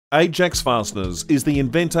AJAX Fasteners is the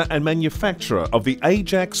inventor and manufacturer of the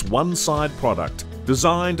AJAX Oneside product,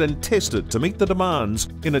 designed and tested to meet the demands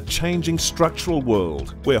in a changing structural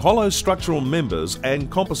world where hollow structural members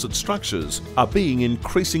and composite structures are being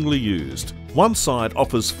increasingly used. Oneside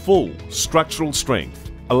offers full structural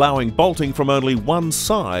strength, allowing bolting from only one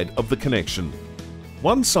side of the connection.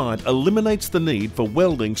 Oneside eliminates the need for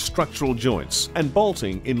welding structural joints and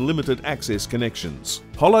bolting in limited access connections.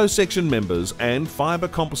 Hollow section members and fibre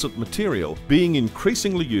composite material being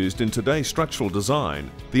increasingly used in today's structural design,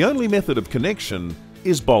 the only method of connection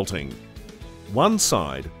is bolting.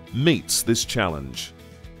 Oneside meets this challenge.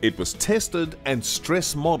 It was tested and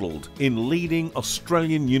stress modelled in leading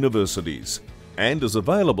Australian universities and is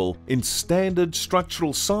available in standard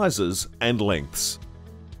structural sizes and lengths.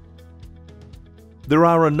 There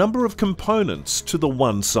are a number of components to the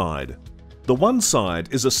Oneside. The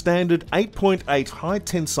Oneside is a standard 8.8 high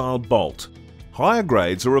tensile bolt. Higher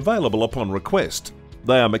grades are available upon request.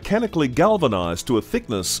 They are mechanically galvanized to a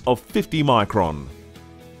thickness of 50 micron.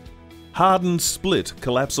 Hardened split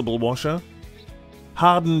collapsible washer,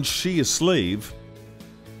 hardened shear sleeve,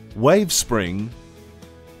 wave spring,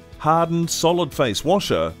 hardened solid face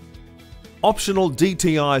washer, optional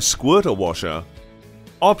DTI squirter washer,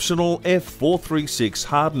 optional F436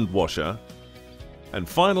 hardened washer, and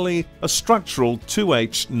finally a structural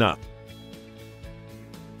 2H nut.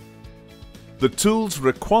 The tools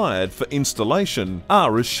required for installation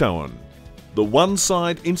are as shown. The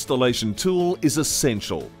Oneside installation tool is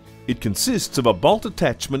essential. It consists of a bolt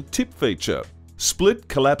attachment tip feature, split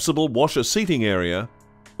collapsible washer seating area,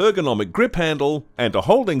 ergonomic grip handle, and a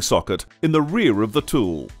holding socket in the rear of the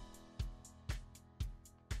tool.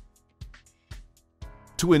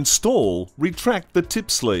 To install, retract the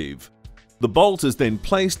tip sleeve. The bolt is then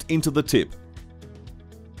placed into the tip.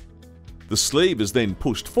 The sleeve is then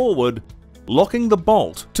pushed forward, locking the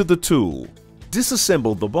bolt to the tool.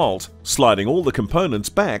 Disassemble the bolt, sliding all the components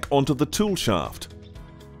back onto the tool shaft.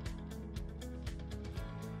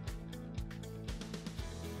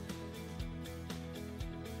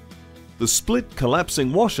 The split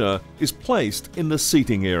collapsing washer is placed in the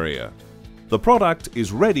seating area. The product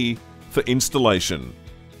is ready for installation.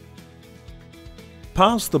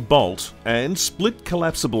 Pass the bolt and split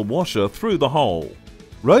collapsible washer through the hole.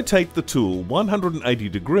 Rotate the tool 180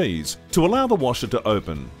 degrees to allow the washer to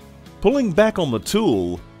open. Pulling back on the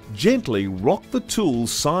tool, gently rock the tool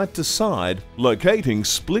side to side, locating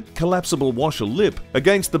split collapsible washer lip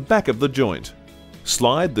against the back of the joint.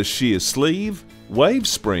 Slide the shear sleeve, wave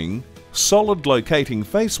spring, solid locating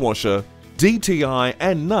face washer, DTI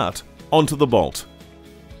and nut onto the bolt.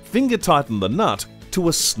 Finger tighten the nut to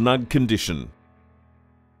a snug condition.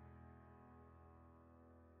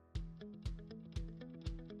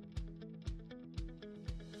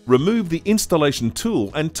 Remove the installation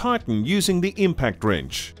tool and tighten using the impact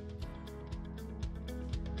wrench.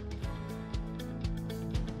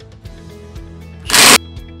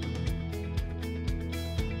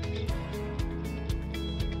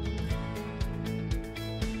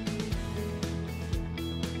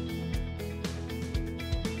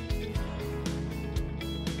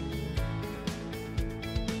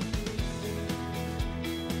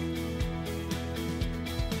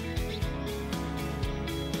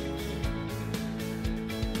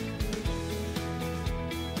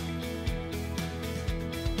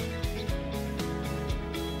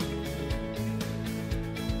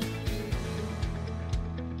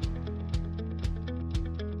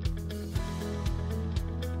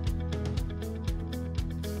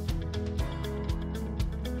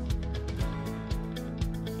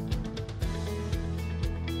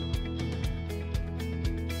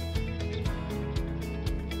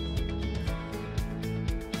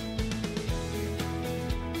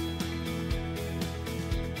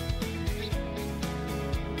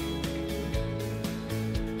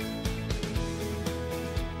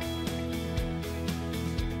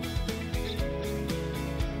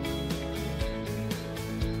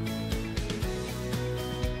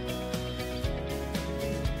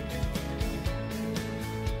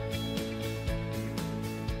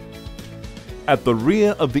 At the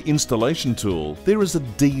rear of the installation tool, there is a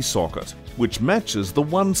D socket, which matches the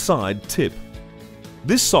Oneside tip.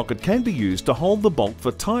 This socket can be used to hold the bolt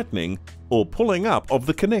for tightening or pulling up of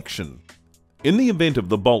the connection. In the event of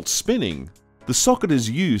the bolt spinning, the socket is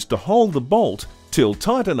used to hold the bolt till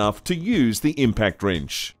tight enough to use the impact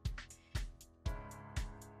wrench.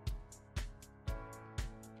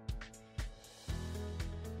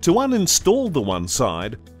 To uninstall the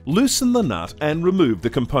Oneside, loosen the nut and remove the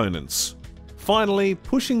components. Finally,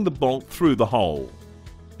 pushing the bolt through the hole.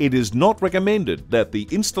 It is not recommended that the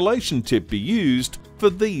installation tip be used for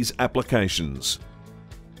these applications.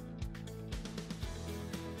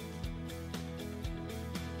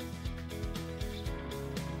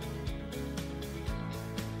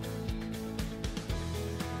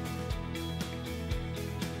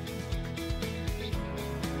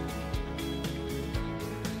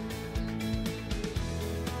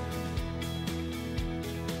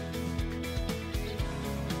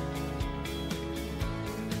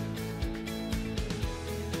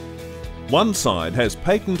 Oneside has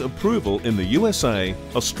patent approval in the USA,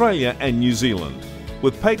 Australia and New Zealand,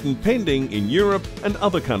 with patent pending in Europe and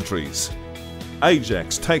other countries.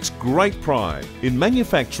 AJAX takes great pride in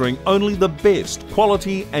manufacturing only the best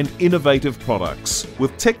quality and innovative products,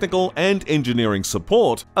 with technical and engineering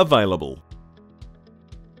support available.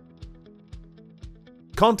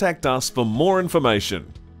 Contact us for more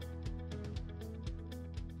information.